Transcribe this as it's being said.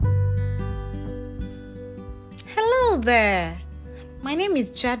Hello there. My name is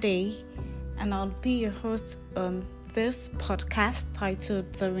Jade, and I'll be your host on this podcast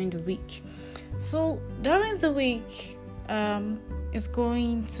titled During the Week. So, during the week, is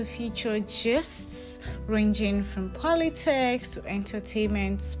going to feature gists ranging from politics to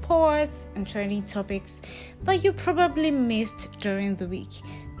entertainment, sports, and trending topics that you probably missed during the week.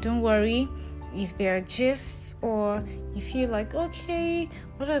 Don't worry. If there are gists or you feel like, okay,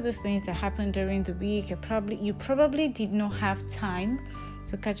 what are those things that happened during the week? You probably did not have time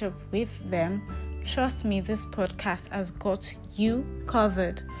to catch up with them. Trust me, this podcast has got you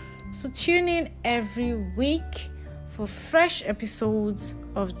covered. So tune in every week for fresh episodes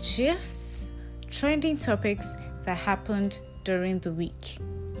of gists, trending topics that happened during the week.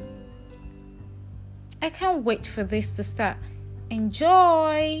 I can't wait for this to start.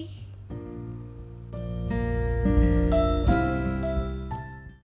 Enjoy!